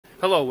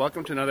Hello,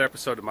 welcome to another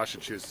episode of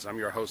Mushing. I'm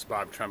your host,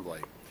 Bob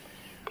Tremblay.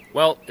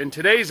 Well, in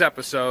today's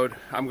episode,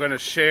 I'm going to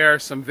share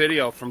some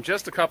video from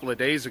just a couple of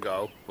days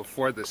ago,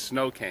 before the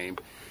snow came,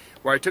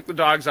 where I took the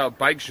dogs out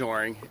bike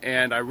joring,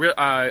 and I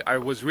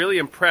was really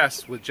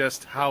impressed with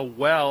just how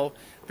well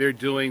they're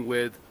doing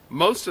with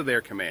most of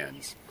their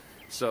commands.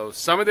 So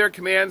some of their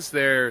commands,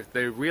 they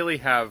really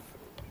have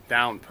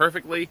down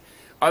perfectly.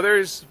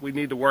 Others, we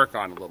need to work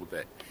on a little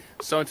bit.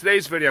 So in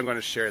today's video, I'm going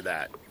to share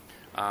that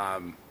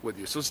with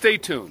you. So stay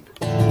tuned.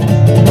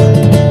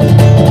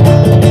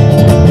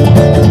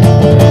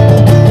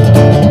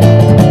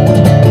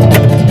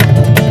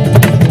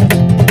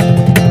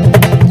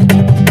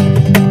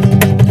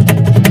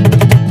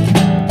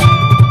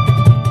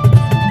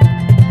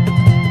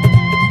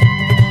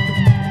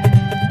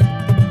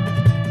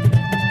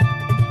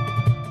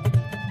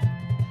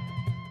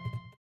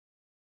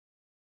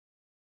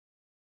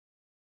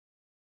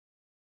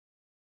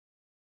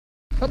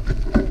 Up.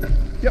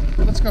 Yep,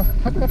 let's go.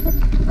 Up, up, up.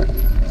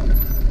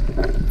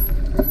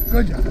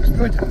 Good dogs,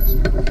 good dogs.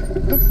 Up,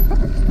 up.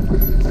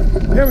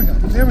 There we go,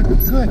 there we go.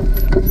 Good.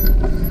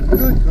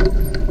 Good, good.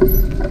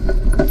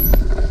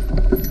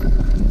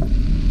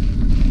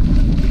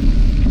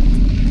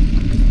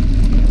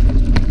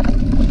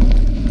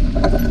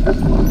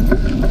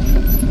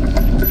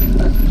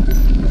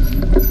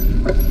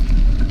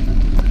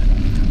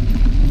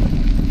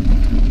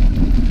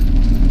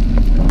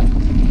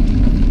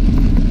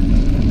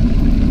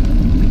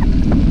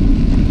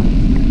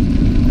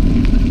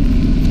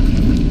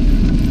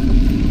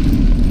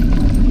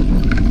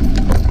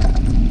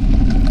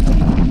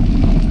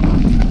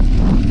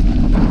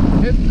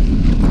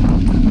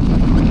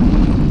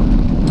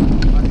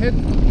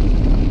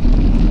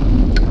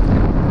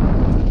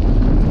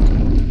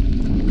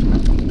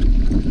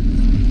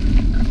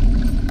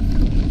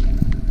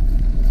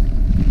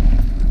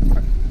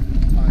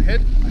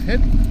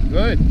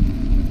 Good.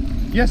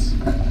 Yes.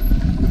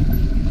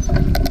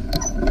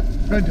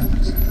 Good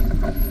dogs.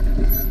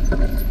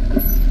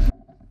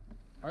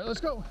 All right, let's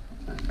go.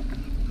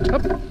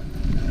 Up.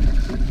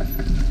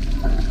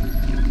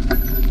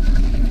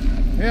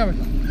 There we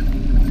go.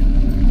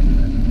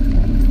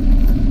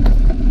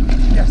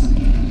 Yes.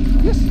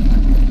 Yes.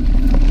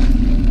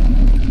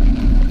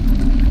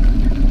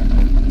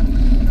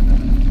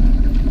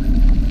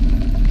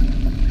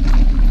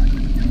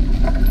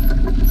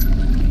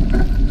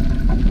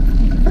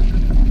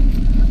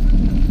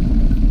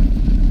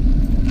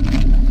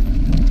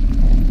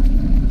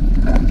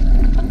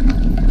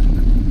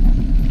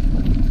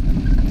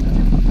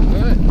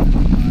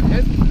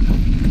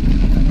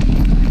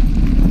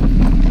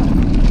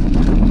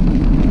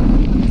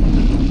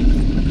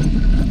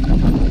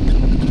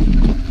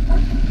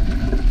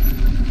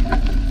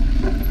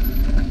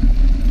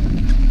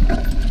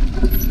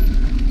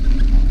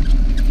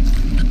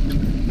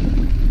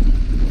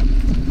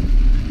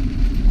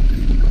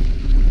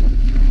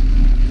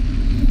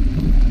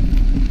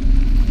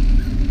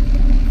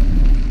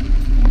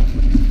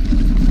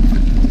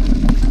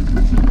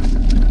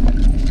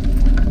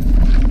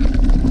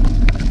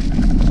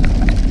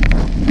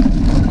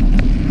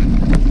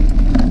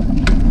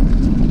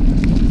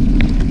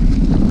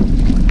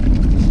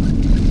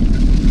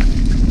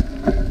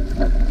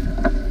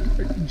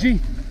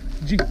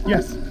 G,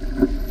 yes,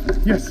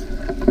 yes.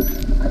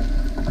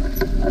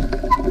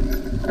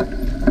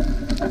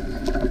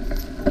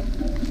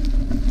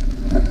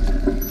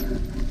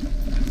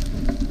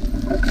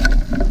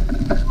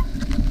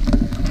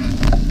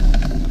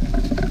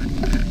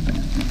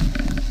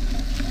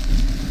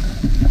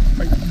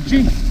 Right,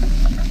 G,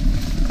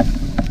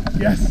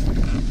 yes.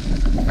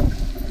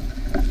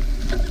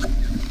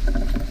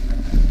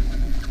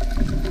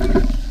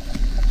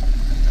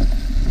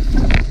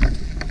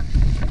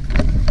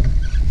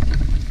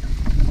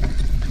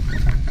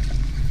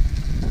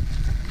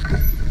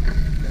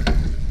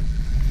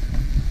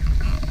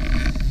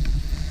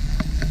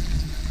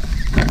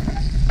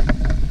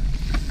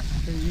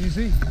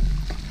 Easy,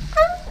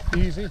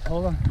 easy,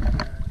 hold on.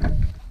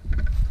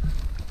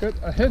 Good,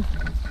 ahead.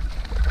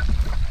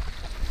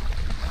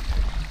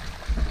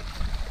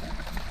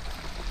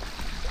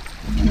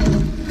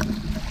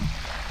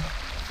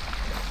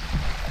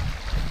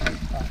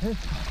 Ahead,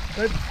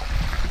 good.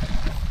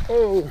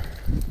 Oh. All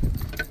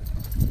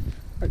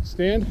right,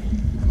 stand.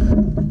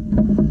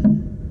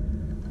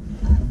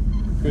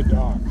 Good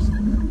dogs.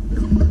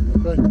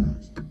 Good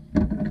dogs.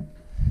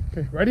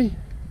 Okay, ready?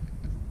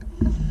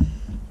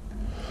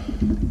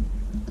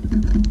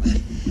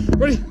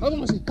 Ready? Hold on,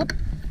 let's see. Up.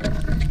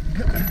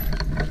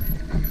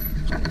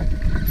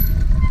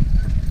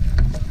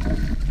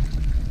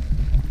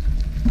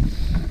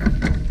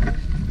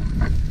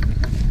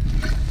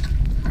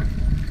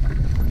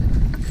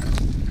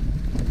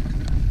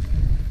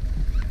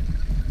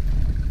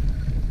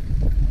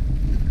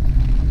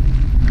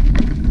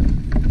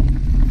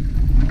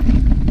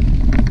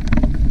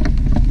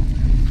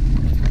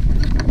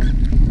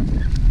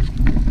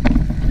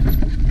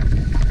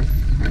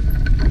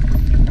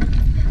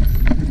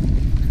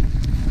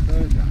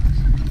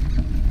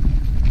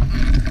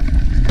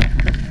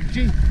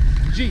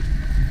 G.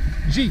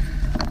 G.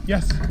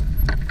 Yes.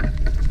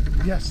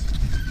 Yes.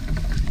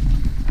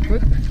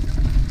 Good.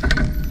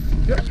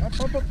 Yep. Up,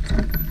 up, up.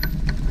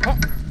 Hop.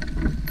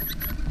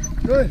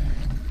 Good.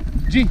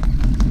 G.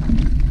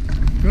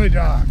 Good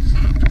dogs.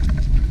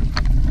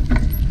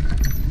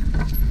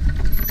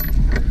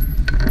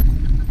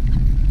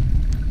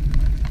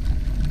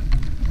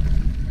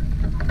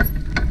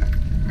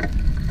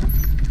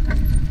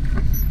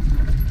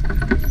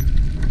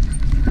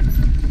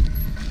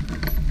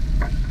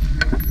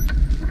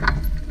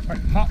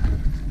 Hop,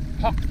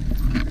 hop,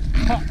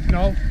 hop,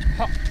 no,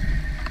 hop,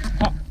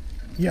 hop,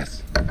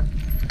 yes.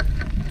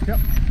 Yep,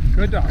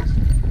 good dogs.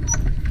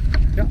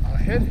 Yep,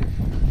 ahead.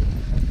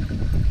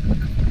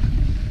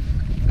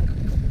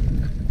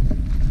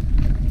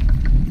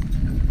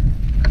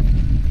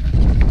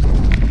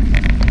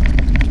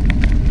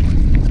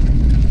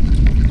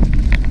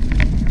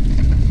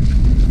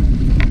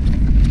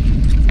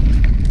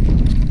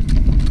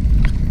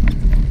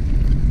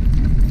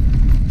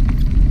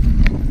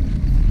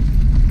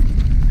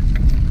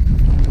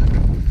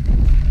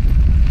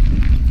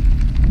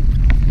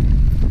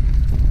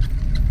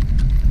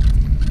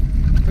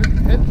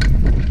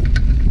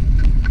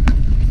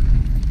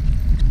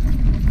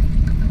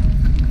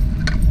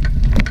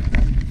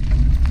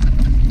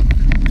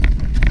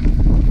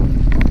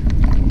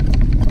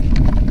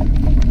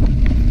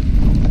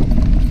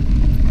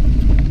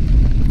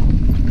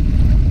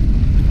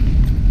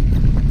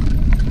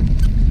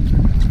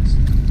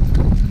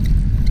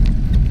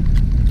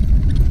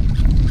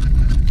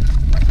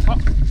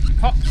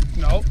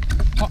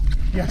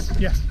 Yes,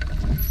 yes.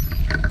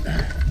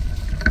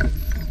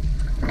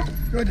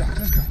 Good dog,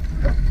 let's go.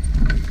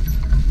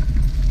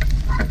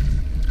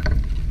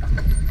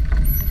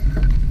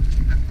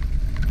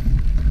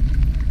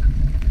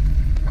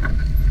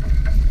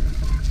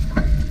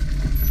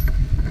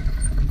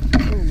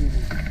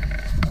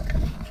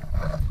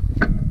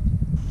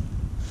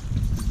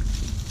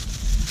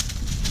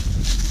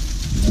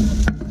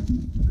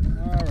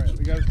 All right,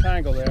 we got a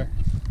tangle there.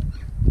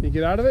 Can you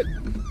get out of it?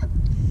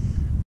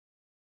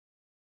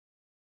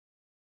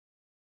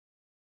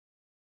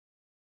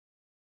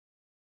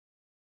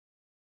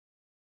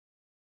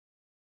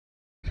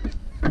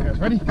 You guys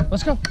ready?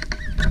 Let's go.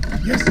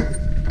 Yes.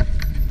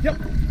 Yep.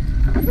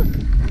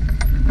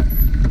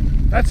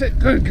 That's it.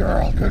 Good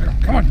girl. Good girl.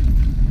 Come on.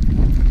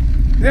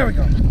 There we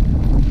go.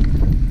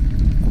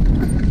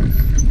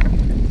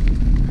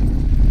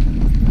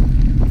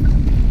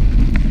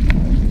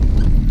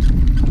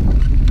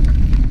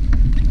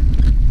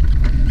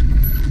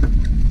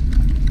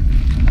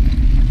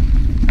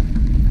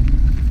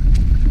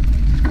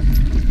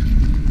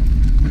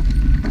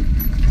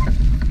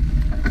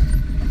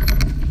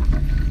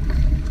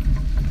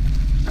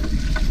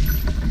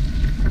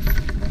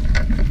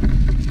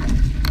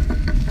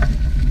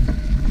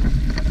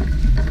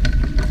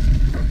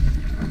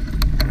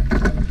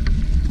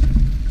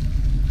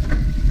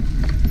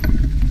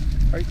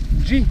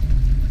 G.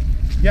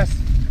 Yes.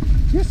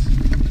 Yes.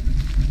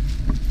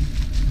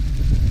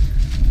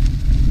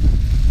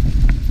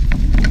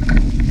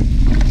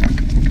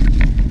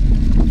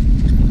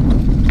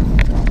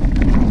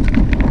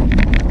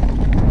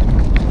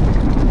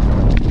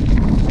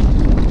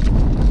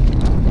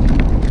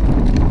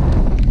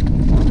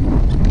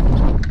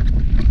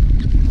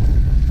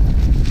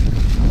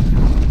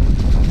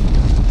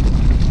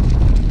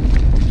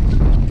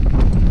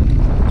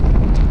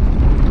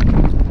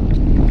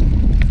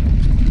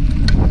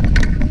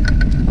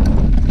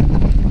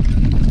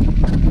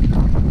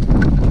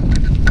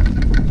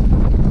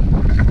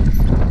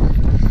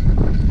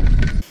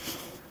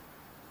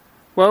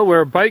 Well,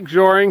 we're bike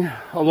joring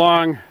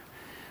along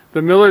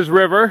the Millers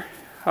River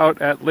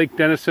out at Lake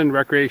Denison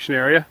Recreation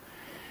Area.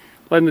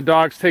 Letting the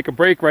dogs take a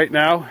break right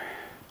now.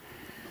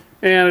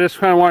 And I just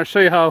kind of want to show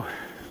you how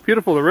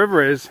beautiful the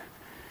river is.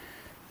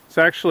 It's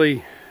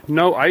actually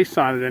no ice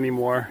on it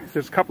anymore.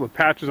 There's a couple of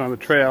patches on the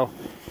trail.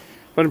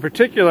 But in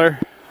particular,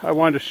 I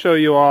wanted to show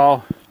you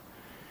all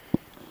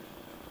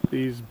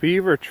these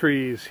beaver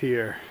trees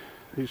here.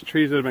 These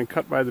trees that have been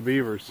cut by the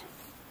beavers.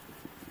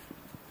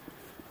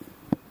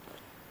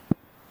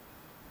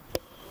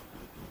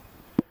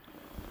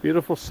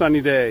 Beautiful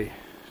sunny day,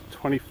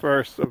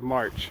 21st of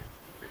March.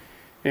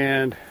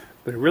 And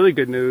the really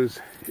good news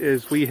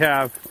is we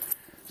have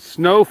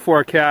snow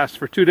forecast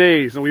for 2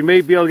 days, and we may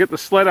be able to get the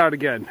sled out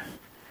again.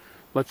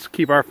 Let's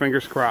keep our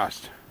fingers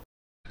crossed.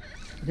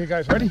 Okay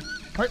guys, ready?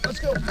 All right, let's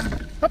go.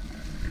 Up,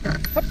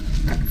 up.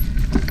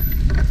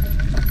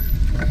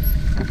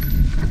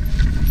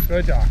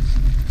 Good dogs.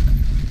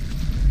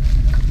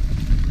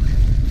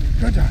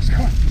 Good dogs,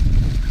 come on.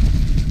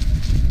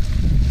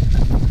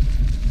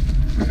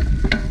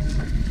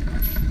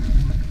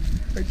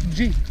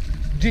 G,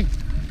 G,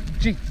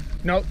 G,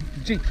 no,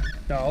 G,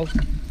 no,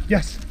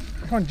 yes,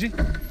 come on, G,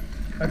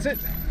 that's it,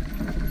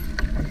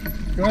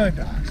 good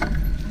dogs.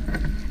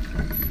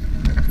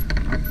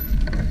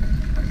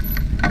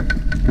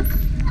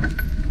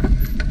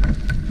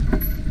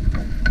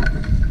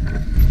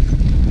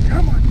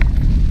 Come on.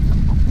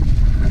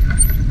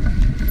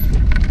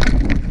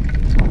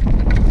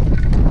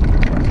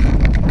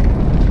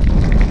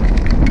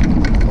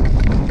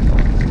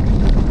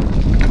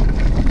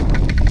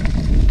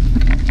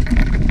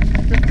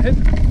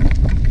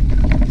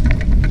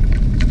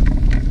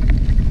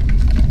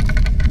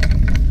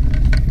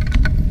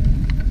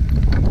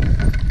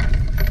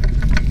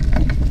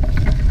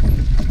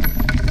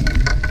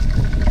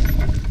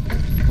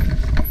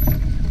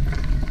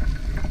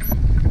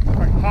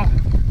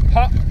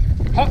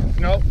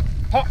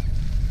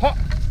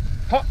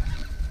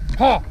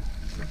 paw.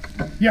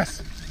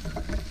 Yes.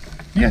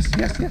 Yes,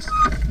 yes, yes.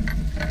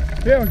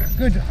 There we go.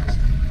 Good dogs.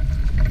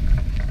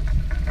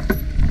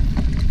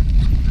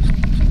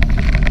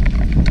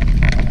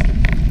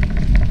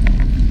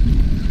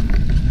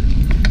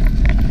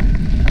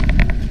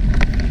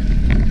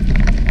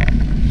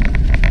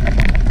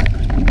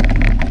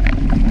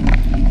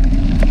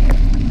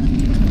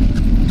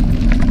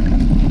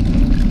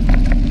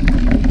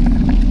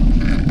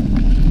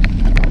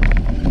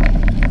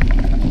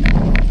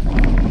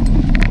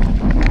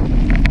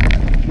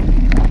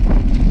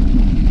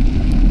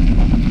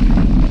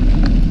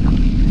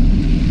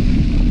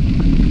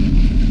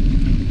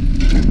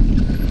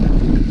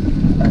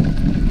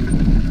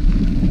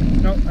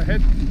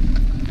 Ahead.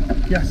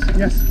 Yes,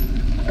 yes.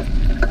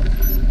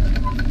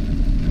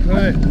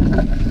 Good.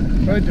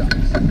 Good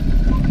dogs.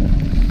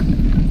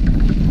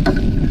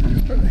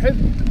 Ahead.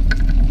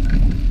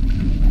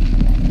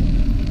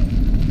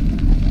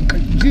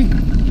 G.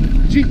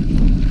 G.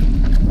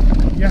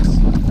 Yes.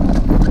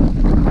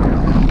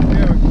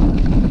 There we go.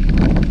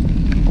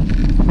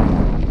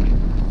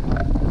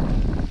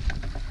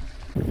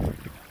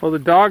 Well, the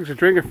dogs are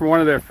drinking from one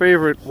of their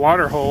favorite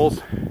water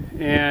holes,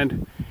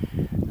 and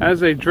as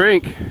they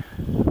drink,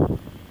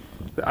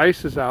 the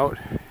ice is out,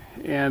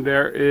 and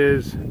there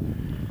is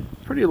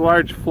a pretty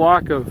large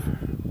flock of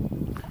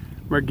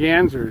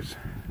mergansers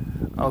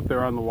out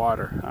there on the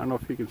water. I don't know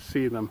if you can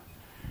see them.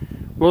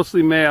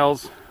 Mostly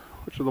males,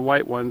 which are the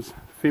white ones.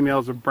 The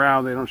females are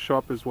brown, they don't show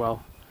up as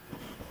well.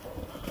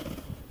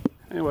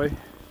 Anyway,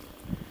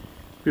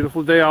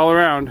 beautiful day all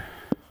around.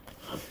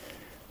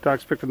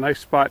 Dogs picked a nice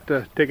spot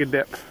to take a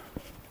dip.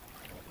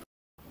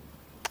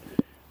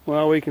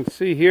 Well, we can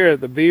see here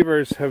the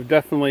beavers have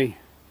definitely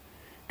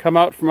come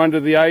out from under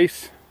the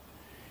ice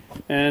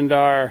and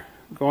are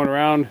going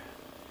around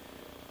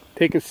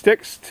taking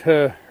sticks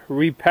to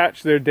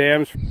repatch their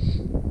dams.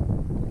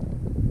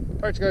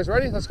 Alright, you guys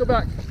ready? Let's go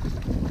back.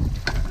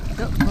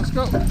 Yep, let's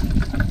go.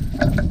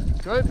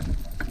 Good.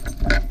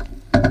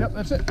 Yep,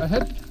 that's it.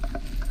 Ahead.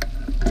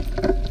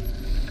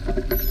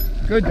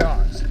 Good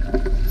dogs.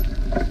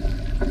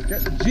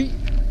 Get the G.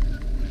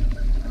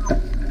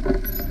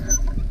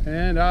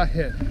 And I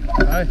hit.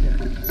 I hit.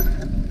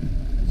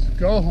 Let's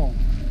go home.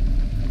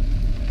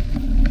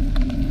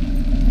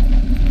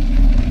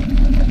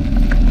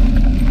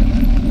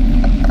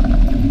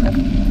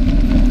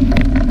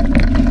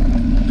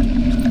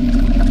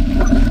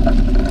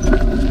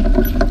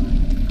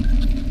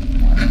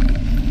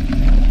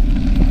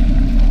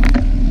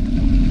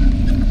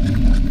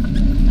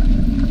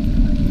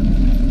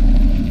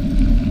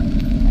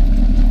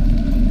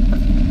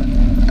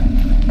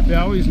 They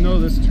always know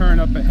this turn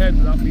up ahead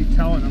without me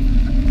telling them.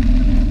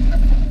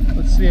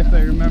 Let's see if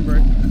they remember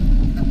it.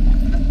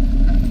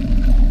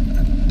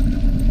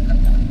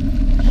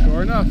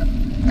 Sure enough,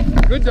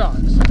 good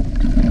dogs.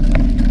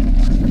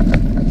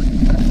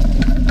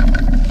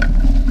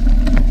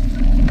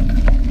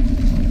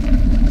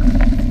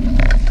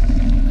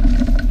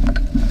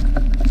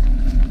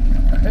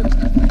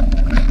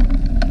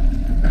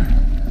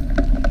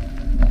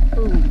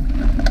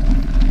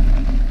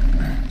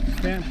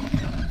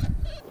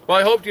 Well,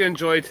 I hope you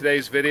enjoyed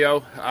today's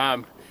video.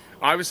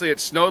 Obviously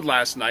it snowed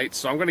last night,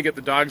 so I'm going to get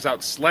the dogs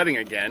out sledding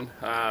again.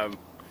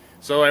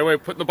 So anyway,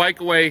 putting the bike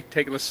away,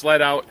 taking the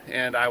sled out,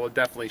 and I will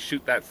definitely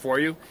shoot that for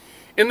you.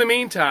 In the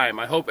meantime,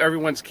 I hope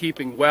everyone's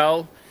keeping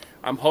well.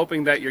 I'm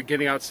hoping that you're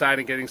getting outside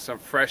and getting some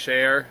fresh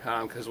air,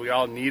 because we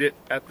all need it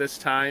at this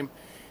time.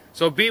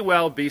 So be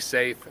well, be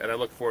safe, and I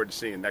look forward to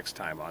seeing you next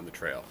time on the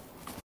trail.